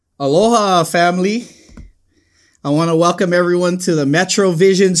Aloha, family. I want to welcome everyone to the Metro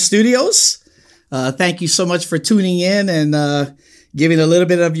Vision Studios. Thank you so much for tuning in and giving a little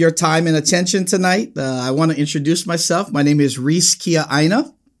bit of your time and attention tonight. I want to introduce myself. My name is Rhys Kia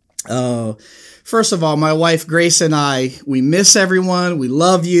Aina. First of all, my wife Grace and I, we miss everyone. We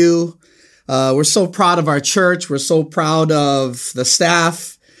love you. We're so proud of our church. We're so proud of the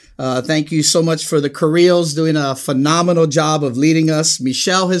staff. Thank you so much for the Koreals doing a phenomenal job of leading us.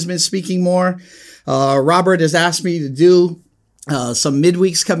 Michelle has been speaking more. Robert has asked me to do some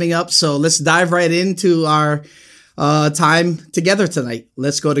midweeks coming up. So let's dive right into our time together tonight.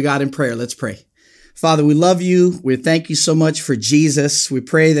 Let's go to God in prayer. Let's pray. Father, we love you. We thank you so much for Jesus. We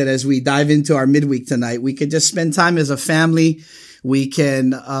pray that as we dive into our midweek tonight, we could just spend time as a family. We can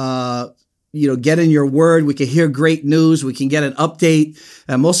get in your word. We can hear great news. We can get an update.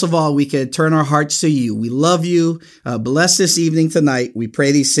 And most of all, we can turn our hearts to you. We love you. Bless this evening tonight. We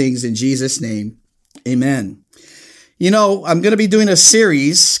pray these things in Jesus' name. Amen. I'm going to be doing a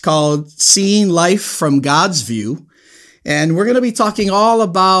series called Seeing Life from God's View. And we're going to be talking all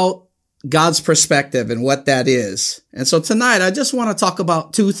about God's perspective and what that is. And so tonight, I just want to talk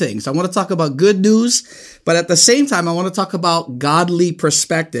about two things. I want to talk about good news, but at the same time, I want to talk about godly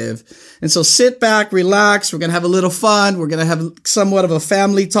perspective. And so sit back, relax. We're going to have a little fun. We're going to have somewhat of a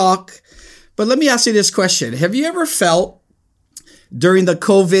family talk. But let me ask you this question. Have you ever felt during the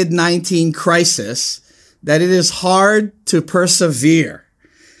COVID-19 crisis that it is hard to persevere?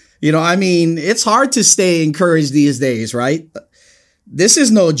 It's hard to stay encouraged these days, right? This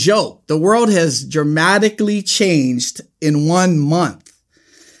is no joke. The world has dramatically changed in 1 month.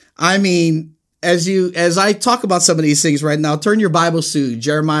 As I talk about some of these things right now, turn your Bibles to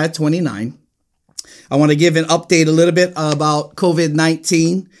Jeremiah 29. I want to give an update a little bit about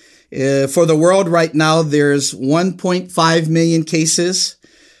COVID-19. For the world right now, there's 1.5 million cases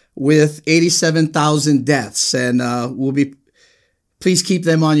with 87,000 deaths. And please keep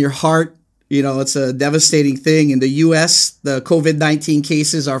them on your heart. It's a devastating thing. In the U.S., the COVID-19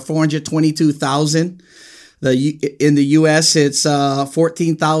 cases are 422,000. In the U.S., it's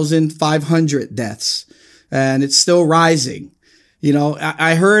 14,500 deaths, and it's still rising.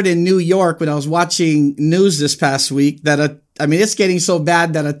 I heard in New York when I was watching news this past week that it's getting so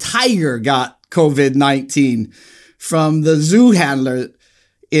bad that a tiger got COVID-19 from the zoo handler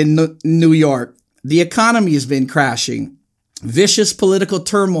in New York. The economy has been crashing. Vicious political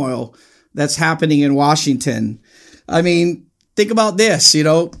turmoil that's happening in Washington. Think about this,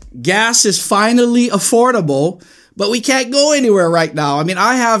 gas is finally affordable, but we can't go anywhere right now.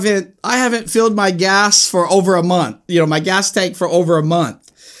 I haven't filled my gas for over a month, my gas tank for over a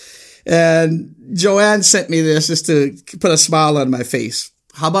month. And Joanne sent me this just to put a smile on my face.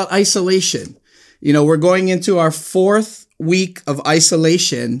 How about isolation? We're going into our 4th week of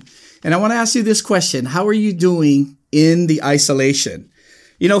isolation. And I want to ask you this question. How are you doing in the isolation?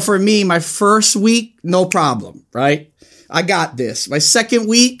 For me, my first week, no problem, right? I got this. My second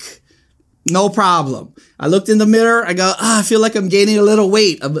week, no problem. I looked in the mirror. I go, I feel like I'm gaining a little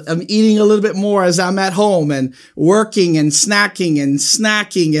weight. I'm eating a little bit more as I'm at home and working and snacking and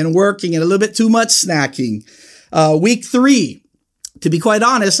working and a little bit too much snacking. Week 3, to be quite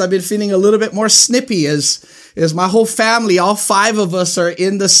honest, I've been feeling a little bit more snippy as my whole family, all 5 of us are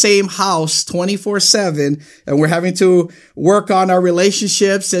in the same house 24/7, and we're having to work on our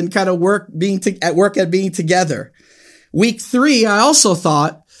relationships and kind of work at being together. Week 3, I also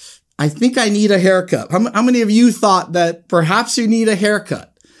thought, I think I need a haircut. How many of you thought that perhaps you need a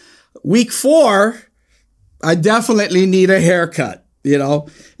haircut? Week 4, I definitely need a haircut,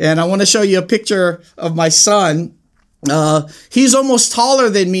 and I want to show you a picture of my son. He's almost taller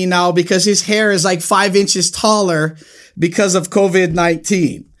than me now because his hair is like 5 inches taller because of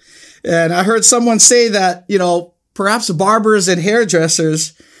COVID-19. And I heard someone say that, perhaps barbers and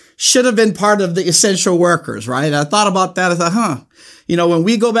hairdressers should have been part of the essential workers, right? I thought about that. I thought, when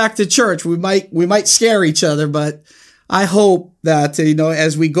we go back to church, we might scare each other, but I hope that,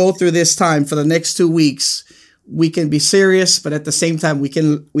 as we go through this time for the next 2 weeks, we can be serious, but at the same time, we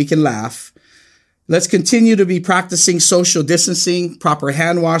can laugh. Let's continue to be practicing social distancing, proper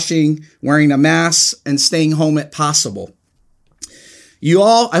hand washing, wearing a mask, and staying home if possible.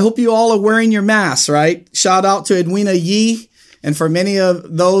 I hope you all are wearing your masks, right? Shout out to Edwina Yee, and for many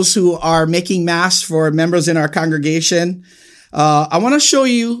of those who are making masks for members in our congregation. I want to show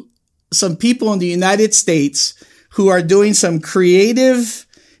you some people in the United States who are doing some creative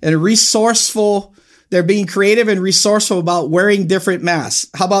and resourceful. They're being creative and resourceful about wearing different masks.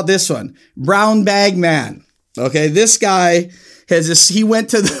 How about this one? Brown Bag Man. Okay. This guy he went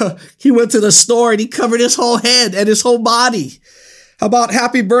to the store and he covered his whole head and his whole body. How about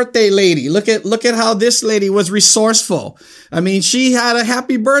happy birthday lady? Look at how this lady was resourceful. I mean, she had a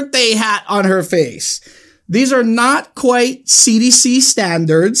happy birthday hat on her face. These are not quite CDC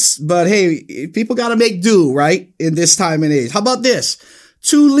standards, but hey, people got to make do, right? In this time and age. How about this?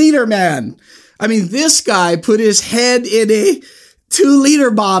 2-liter man. I mean, this guy put his head in a 2-liter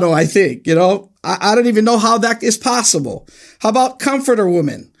bottle, I think, I don't even know how that is possible. How about comforter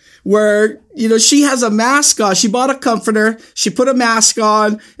woman? Where, she has a mask on. She bought a comforter. She put a mask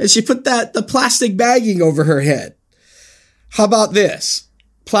on and she put the plastic bagging over her head. How about this?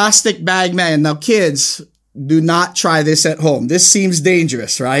 Plastic bag man. Now kids, do not try this at home. This seems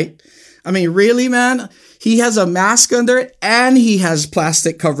dangerous, right? I mean, really, man? He has a mask under it and he has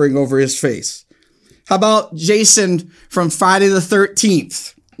plastic covering over his face. How about Jason from Friday the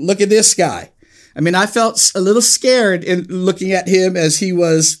 13th? Look at this guy. I mean, I felt a little scared in looking at him as he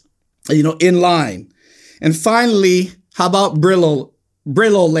was, in line. And finally, how about Brillo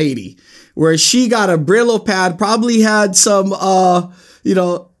lady, where she got a Brillo pad, probably had some,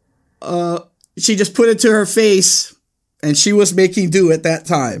 she just put it to her face and she was making do at that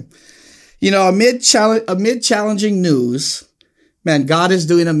time. Amid challenging news, man, God is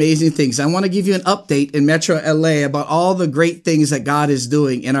doing amazing things. I want to give you an update in Metro LA about all the great things that God is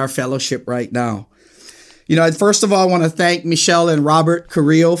doing in our fellowship right now. First of all, I want to thank Michelle and Robert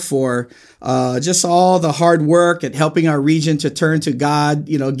Carrillo for just all the hard work at helping our region to turn to God.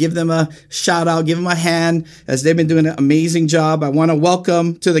 Give them a shout out, give them a hand as they've been doing an amazing job. I want to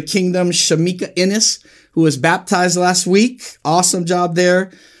welcome to the kingdom Shamika Innes, who was baptized last week. Awesome job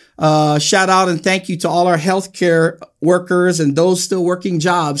there. Shout out and thank you to all our healthcare workers and those still working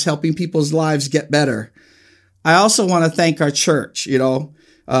jobs, helping people's lives get better. I also want to thank our church.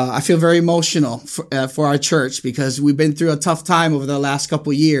 I feel very emotional for our church because we've been through a tough time over the last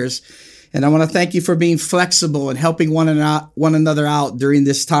couple of years. And I want to thank you for being flexible and helping one another out during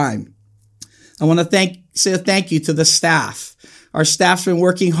this time. I want to say thank you to the staff. Our staff's been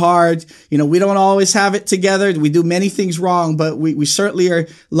working hard. We don't always have it together. We do many things wrong, but we certainly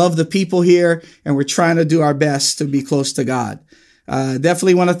love the people here and we're trying to do our best to be close to God.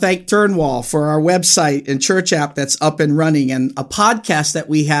 Definitely want to thank Turnwall for our website and church app that's up and running and a podcast that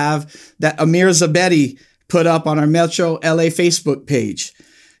we have that Amir Zabetti put up on our Metro LA Facebook page.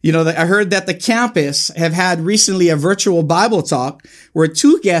 I heard that the campus have had recently a virtual Bible talk where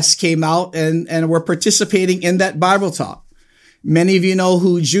 2 guests came out and were participating in that Bible talk. Many of you know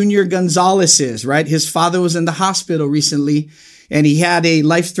who Junior Gonzalez is, right? His father was in the hospital recently and he had a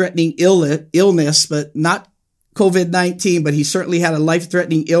life-threatening illness, but not COVID-19, but he certainly had a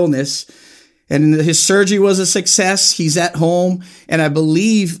life-threatening illness. And his surgery was a success. He's at home. And I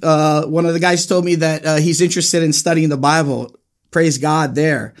believe one of the guys told me that he's interested in studying the Bible. Praise God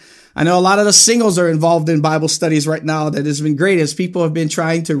there. I know a lot of the singles are involved in Bible studies right now. That has been great as people have been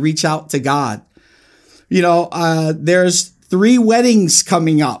trying to reach out to God. There's 3 weddings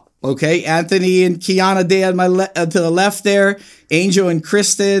coming up. Okay, Anthony and Kiana Day on to the left there, Angel and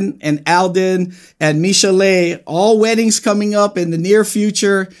Kristen and Alden and Michelle, all weddings coming up in the near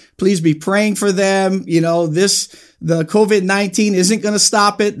future. Please be praying for them. The COVID-19 isn't going to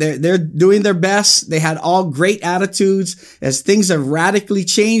stop it. They're doing their best. They had all great attitudes as things have radically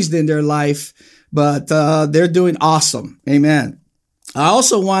changed in their life, but they're doing awesome. Amen. I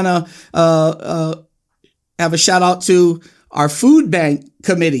also want to have a shout out to our food bank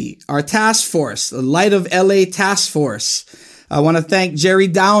committee, our task force, the Light of LA task force. I want to thank Jerry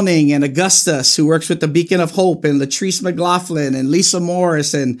Downing and Augustus, who works with the Beacon of Hope, and Latrice McLaughlin and Lisa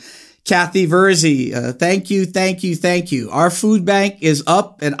Morris and Kathy Verzi. Thank you. Our food bank is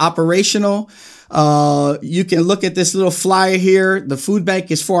up and operational. You can look at this little flyer here. The food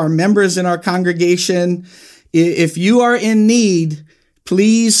bank is for our members in our congregation. If you are in need,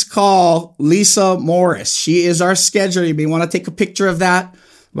 please call Lisa Morris. She is our scheduler. You may want to take a picture of that,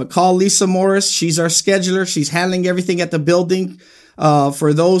 but call Lisa Morris. She's our scheduler. She's handling everything at the building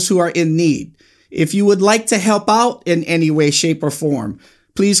for those who are in need. If you would like to help out in any way, shape, or form,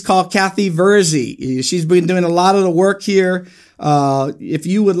 please call Kathy Verzi. She's been doing a lot of the work here. If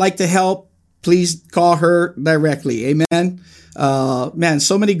you would like to help, please call her directly. Amen. Man,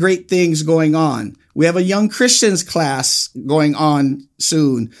 so many great things going on. We have a Young Christians class going on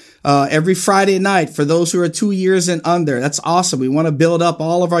soon, every Friday night for those who are 2 years and under. That's awesome. We want to build up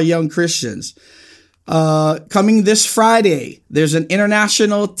all of our young Christians. Coming this Friday, there's an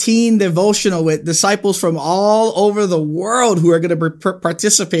international teen devotional with disciples from all over the world who are going to be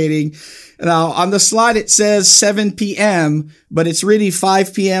participating. Now, on the slide, it says 7 p.m., but it's really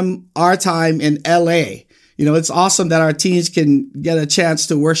 5 p.m. our time in LA. It's awesome that our teens can get a chance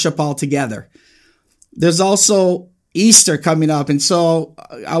to worship all together. There's also Easter coming up. And so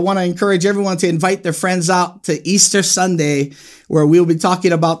I want to encourage everyone to invite their friends out to Easter Sunday, where we'll be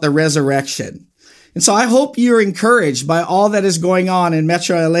talking about the resurrection. And so I hope you're encouraged by all that is going on in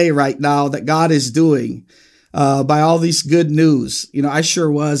Metro LA right now, that God is doing, by all these good news. I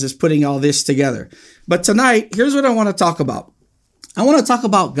sure was, as putting all this together. But tonight, here's what I want to talk about. I want to talk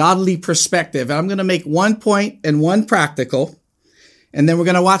about godly perspective. And I'm going to make one point and one practical. And then we're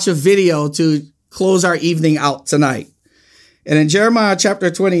going to watch a video to close our evening out tonight. And in Jeremiah chapter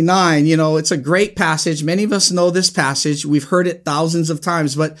 29, it's a great passage. Many of us know this passage. We've heard it thousands of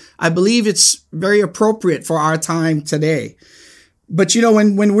times, but I believe it's very appropriate for our time today. But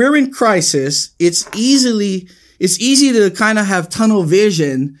when we're in crisis, it's easy to kind of have tunnel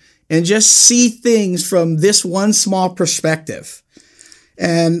vision and just see things from this one small perspective.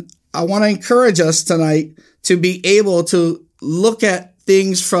 And I want to encourage us tonight to be able to look at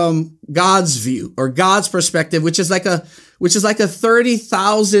things from God's view, or God's perspective, which is like a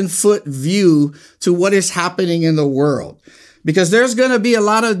 30,000 foot view to what is happening in the world. Because there's going to be a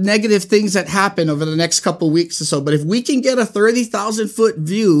lot of negative things that happen over the next couple of weeks or so. But if we can get a 30,000 foot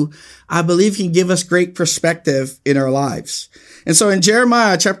view, I believe can give us great perspective in our lives. And so in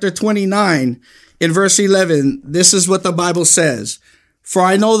Jeremiah chapter 29, in verse 11, this is what the Bible says. For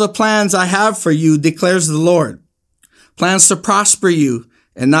I know the plans I have for you, declares the Lord. Plans to prosper you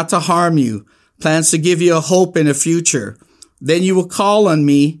and not to harm you. Plans to give you a hope in a future. Then you will call on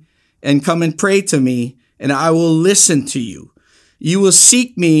me and come and pray to me, and I will listen to you. You will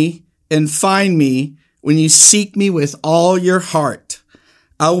seek me and find me when you seek me with all your heart.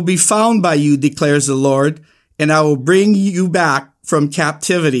 I will be found by you, declares the Lord, and I will bring you back from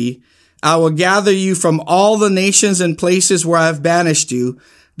captivity. I will gather you from all the nations and places where I have banished you,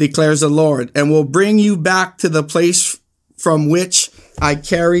 declares the Lord, and will bring you back to the place from which I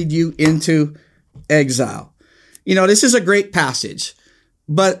carried you into exile. This is a great passage,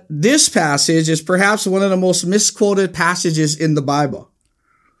 but this passage is perhaps one of the most misquoted passages in the Bible.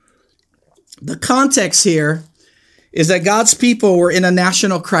 The context here is that God's people were in a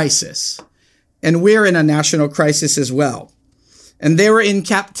national crisis, and we're in a national crisis as well. And they were in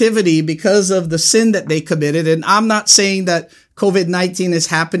captivity because of the sin that they committed. And I'm not saying that COVID-19 is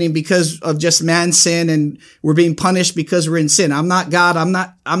happening because of just man's sin and we're being punished because we're in sin. I'm not God. I'm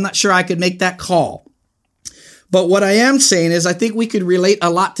not sure I could make that call. But what I am saying is I think we could relate a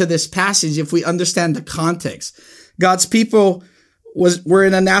lot to this passage if we understand the context. God's people were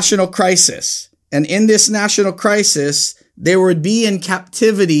in a national crisis. And in this national crisis, they would be in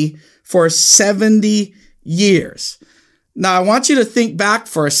captivity for 70 years. Now, I want you to think back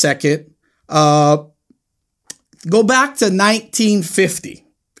for a second. Go back to 1950,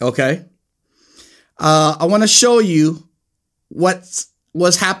 okay? I want to show you what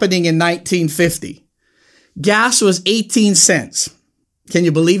was happening in 1950. Gas was 18 cents. Can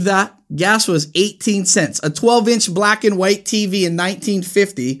you believe that? Gas was 18 cents. A 12-inch black and white TV in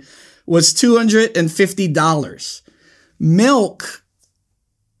 1950 was $250. Milk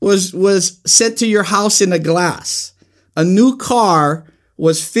was sent to your house in a glass. A new car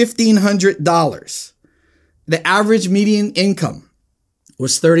was $1,500. The average median income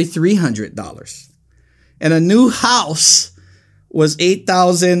was $3,300. And a new house was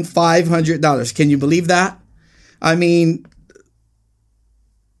 $8,500. Can you believe that? I mean,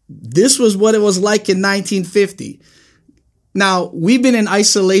 this was what it was like in 1950. Now, we've been in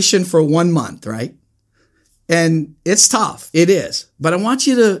isolation for 1 month, right? And it's tough. It is. But I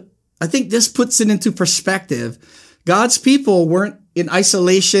think this puts it into perspective. God's people weren't in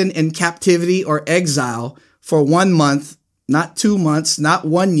isolation and captivity or exile for 1 month, not 2 months, not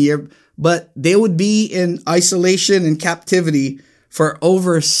 1 year, but they would be in isolation and captivity for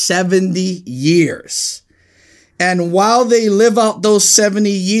over 70 years. And while they live out those 70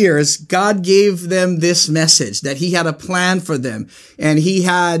 years, God gave them this message that he had a plan for them, and he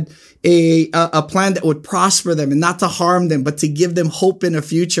had a plan that would prosper them and not to harm them, but to give them hope in the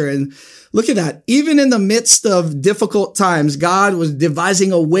future. And look at that. Even in the midst of difficult times, God was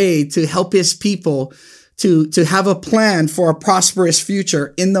devising a way to help his people to have a plan for a prosperous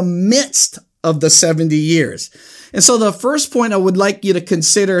future in the midst of the 70 years. And so the first point I would like you to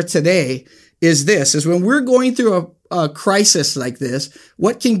consider today is this, is when we're going through a crisis like this,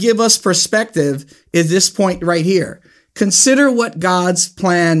 what can give us perspective is this point right here. Consider what God's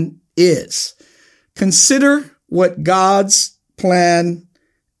plan is. Consider what God's plan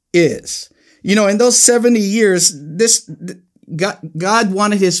is. You know, in those 70 years, God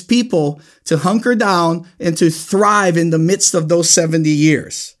wanted his people to hunker down and to thrive in the midst of those 70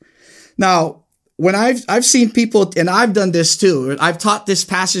 years. Now, when I've seen people, and I've done this too. I've taught this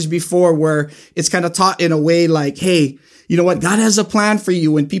passage before where it's kind of taught in a way like, hey, you know what? God has a plan for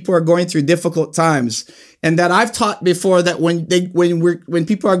you when people are going through difficult times. And that I've taught before that when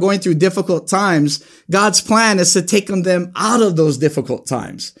people are going through difficult times, God's plan is to take them out of those difficult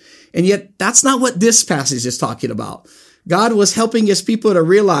times. And yet that's not what this passage is talking about. God was helping his people to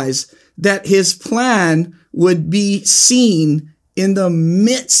realize that his plan would be seen in the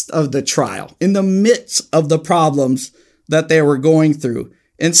midst of the trial, in the midst of the problems that they were going through.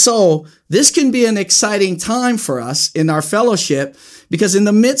 And so this can be an exciting time for us in our fellowship because in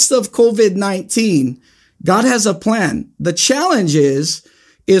the midst of COVID-19, God has a plan. The challenge is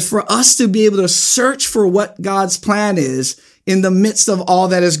for us to be able to search for what God's plan is in the midst of all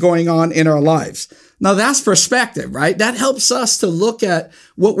that is going on in our lives. Now that's perspective, right? That helps us to look at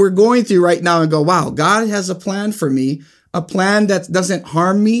what we're going through right now and go, wow, God has a plan for me. A plan that doesn't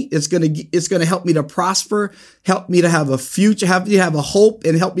harm me. It's going to help me to prosper, help me to have a future, help me to have a hope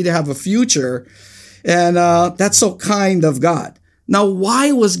and help me to have a future. And, that's so kind of God. Now,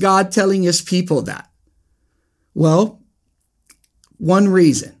 why was God telling his people that? Well, one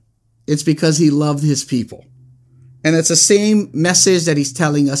reason. It's because he loved his people. And it's the same message that he's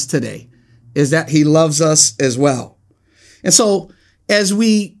telling us today, is that he loves us as well. And so as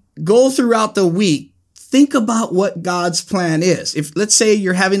we go throughout the week, think about what God's plan is. If let's say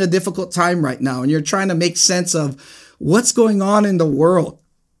you're having a difficult time right now and you're trying to make sense of what's going on in the world,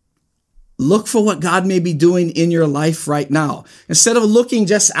 look for what God may be doing in your life right now. Instead of looking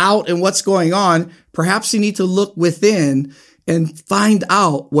just out and what's going on, perhaps you need to look within and find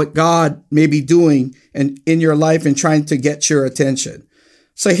out what God may be doing in your life and trying to get your attention.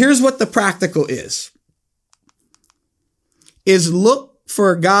 So here's what the practical is look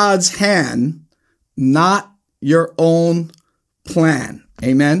for God's hand, not your own plan.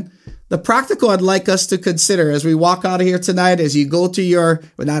 Amen. The practical I'd like us to consider as we walk out of here tonight, as you go to your,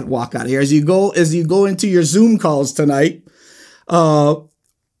 but not walk out of here, as you go into your Zoom calls tonight,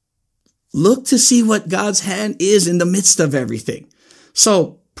 look to see what God's hand is in the midst of everything.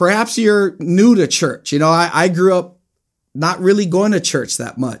 So perhaps you're new to church. You know, I grew up not really going to church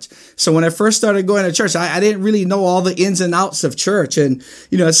that much. So when I first started going to church, I didn't really know all the ins and outs of church. And,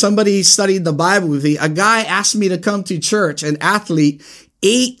 you know, as somebody studied the Bible with me, a guy asked me to come to church, an athlete,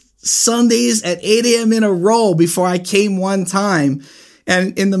 8 Sundays at 8 a.m. in a row before I came one time.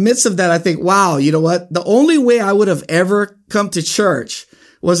 And in the midst of that, I think, wow, you know what? The only way I would have ever come to church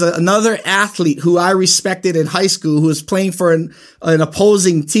was another athlete who I respected in high school who was playing for an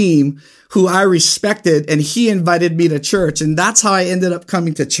opposing team who I respected, and he invited me to church. And that's how I ended up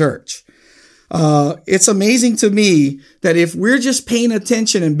coming to church. It's amazing to me that if we're just paying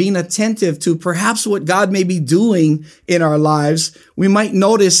attention and being attentive to perhaps what God may be doing in our lives, we might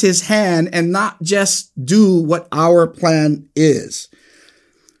notice his hand and not just do what our plan is.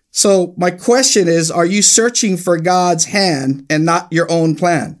 So my question is, are you searching for God's hand and not your own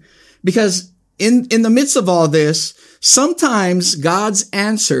plan? Because in the midst of all this, sometimes God's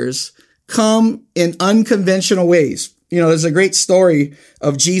answers come in unconventional ways. You know, there's a great story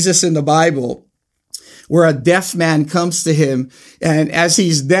of Jesus in the Bible where a deaf man comes to him, and as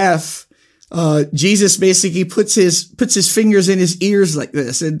he's deaf, Jesus basically puts his fingers in his ears like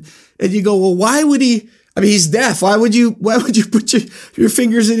this, and you go, well, why would he? I mean, he's deaf. Why would you put your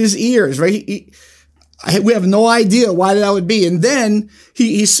fingers in his ears, right? We have no idea why that would be. And then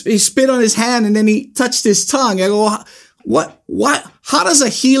he spit on his hand, and then he touched his tongue. I go, what, how does a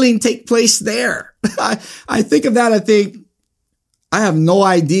healing take place there? I think of that. I think I have no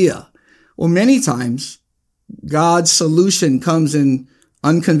idea. Well, many times God's solution comes in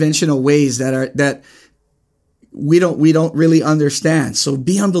unconventional ways that we don't really understand. So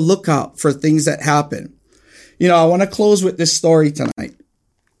be on the lookout for things that happen. You know, I want to close with this story tonight.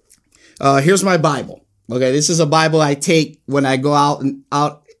 Here's my Bible. Okay. This is a Bible I take when I go out,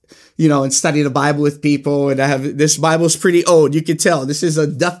 you know, and study the Bible with people. And this Bible's pretty old. You can tell this is a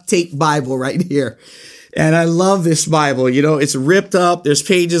duct tape Bible right here. And I love this Bible. You know, it's ripped up. There's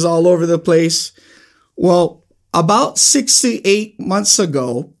pages all over the place. Well, about 6 to 8 months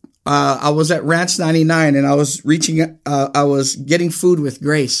ago, I was at Ranch 99 and I was getting food with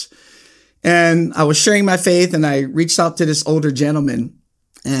Grace, and I was sharing my faith, and I reached out to this older gentleman,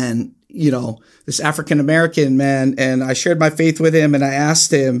 and, you know, this African-American man, and I shared my faith with him, and I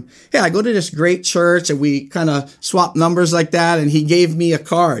asked him, hey, I go to this great church, and we kind of swapped numbers like that. And he gave me a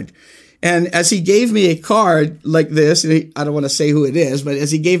card. And as he gave me a card like this, and I don't want to say who it is, but as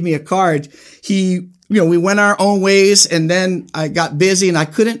he gave me a card, we went our own ways, and then I got busy and I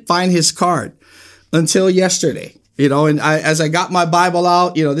couldn't find his card until yesterday. And as I got my Bible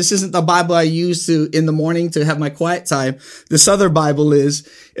out, this isn't the Bible I use in the morning to have my quiet time. This other Bible is.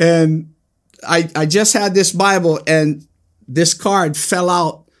 And I just had this Bible and this card fell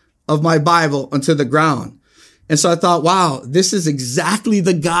out of my Bible onto the ground. And so I thought, wow, this is exactly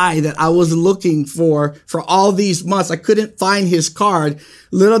the guy that I was looking for all these months. I couldn't find his card.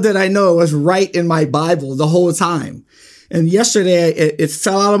 Little did I know it was right in my Bible the whole time. And yesterday it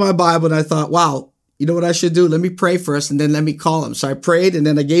fell out of my Bible and I thought, wow, you know what I should do? Let me pray first and then let me call him. So I prayed and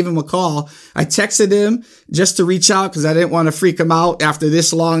then I gave him a call. I texted him just to reach out because I didn't want to freak him out after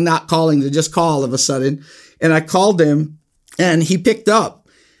this long not calling, to just call all of a sudden. And I called him and he picked up.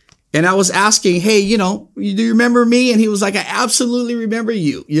 And I was asking, hey, do you remember me? And he was like, I absolutely remember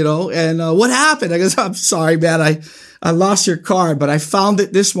you, and what happened? I guess, I'm sorry, man. I lost your card, but I found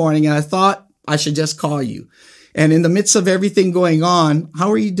it this morning and I thought I should just call you. And in the midst of everything going on,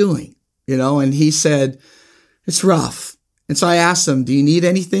 how are you doing? And he said, it's rough. And so I asked him, do you need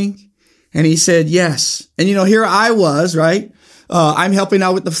anything? And he said, yes. And, here I was, right? I'm helping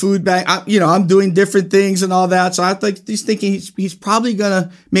out with the food bank. I'm doing different things and all that. So I think he's thinking he's probably going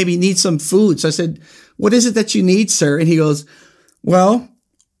to maybe need some food. So I said, what is it that you need, sir? And he goes, well,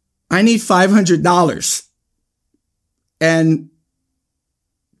 I need $500. And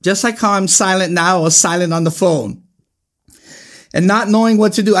just like how I'm silent now, I was silent on the phone and not knowing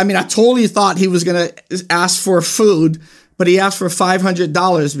what to do. I mean, I totally thought he was going to ask for food, but he asked for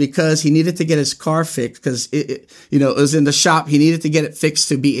 $500 because he needed to get his car fixed because it was in the shop. He needed to get it fixed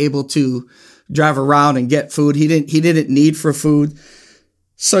to be able to drive around and get food. He didn't need for food.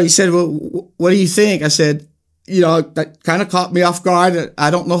 So he said, well, what do you think? I said, that kind of caught me off guard.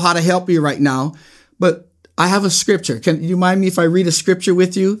 I don't know how to help you right now, but I have a scripture. Can you mind me if I read a scripture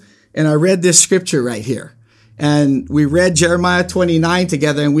with you? And I read this scripture right here. And we read Jeremiah 29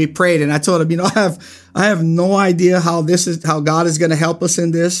 together and we prayed. And I told him, I have no idea how God is going to help us in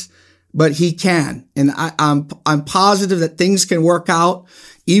this, but he can. And I'm positive that things can work out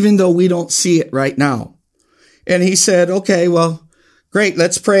even though we don't see it right now. And he said, okay, well, great.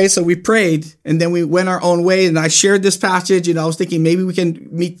 Let's pray. So we prayed and then we went our own way. And I shared this passage. I was thinking maybe we can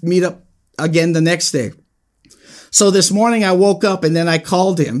meet up again the next day. So this morning I woke up and then I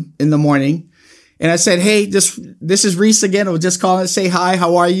called him in the morning. And I said, hey, this is Rhys again. I was just calling to say hi.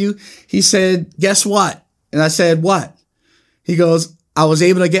 How are you? He said, guess what? And I said, what? He goes, I was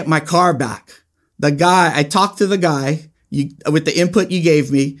able to get my car back. I talked to the guy with the input you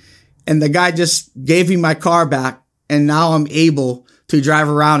gave me, and the guy just gave me my car back. And now I'm able to drive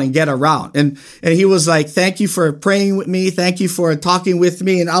around and get around. And he was like, thank you for praying with me. Thank you for talking with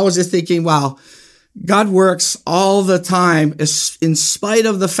me. And I was just thinking, wow, God works all the time, in spite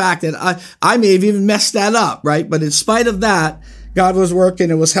of the fact that I may have even messed that up, right? But in spite of that, God was working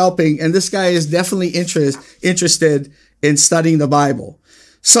and was helping. And this guy is definitely interested in studying the Bible.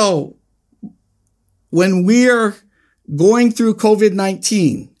 So when we're going through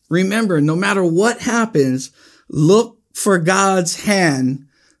COVID-19, remember, no matter what happens, look for God's hand,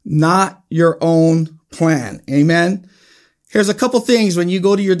 not your own plan. Amen. Here's a couple things when you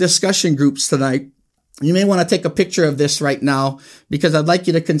go to your discussion groups tonight. You may want to take a picture of this right now because I'd like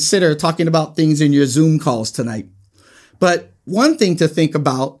you to consider talking about things in your Zoom calls tonight. But one thing to think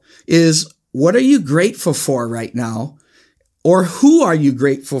about is, what are you grateful for right now? Or who are you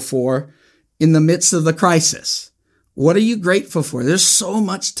grateful for in the midst of the crisis? What are you grateful for? There's so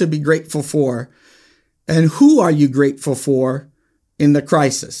much to be grateful for. And who are you grateful for in the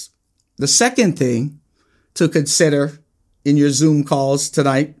crisis? The second thing to consider in your Zoom calls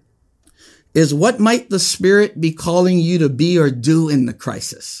tonight is, what might the Spirit be calling you to be or do in the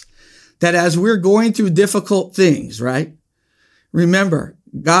crisis? That as we're going through difficult things, right? Remember,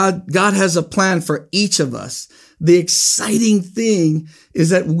 God has a plan for each of us. The exciting thing is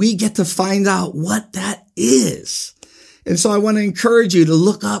that we get to find out what that is. And so I want to encourage you to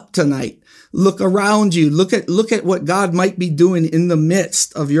look up tonight, look around you, look at what God might be doing in the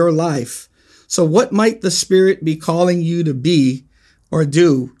midst of your life. So what might the Spirit be calling you to be or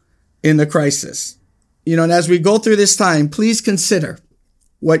do in the crisis? And as we go through this time, please consider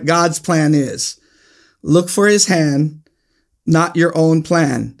what God's plan is. Look for his hand, not your own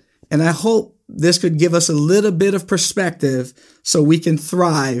plan. And I hope this could give us a little bit of perspective so we can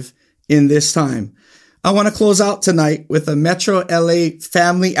thrive in this time. I want to close out tonight with a Metro LA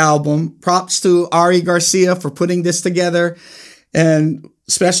family album. Props to Ari Garcia for putting this together. And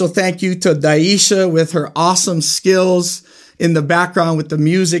special thank you to Daisha with her awesome skills in the background with the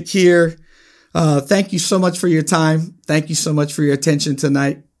music here. Thank you so much for your time. Thank you so much for your attention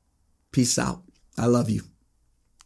tonight. Peace out. I love you.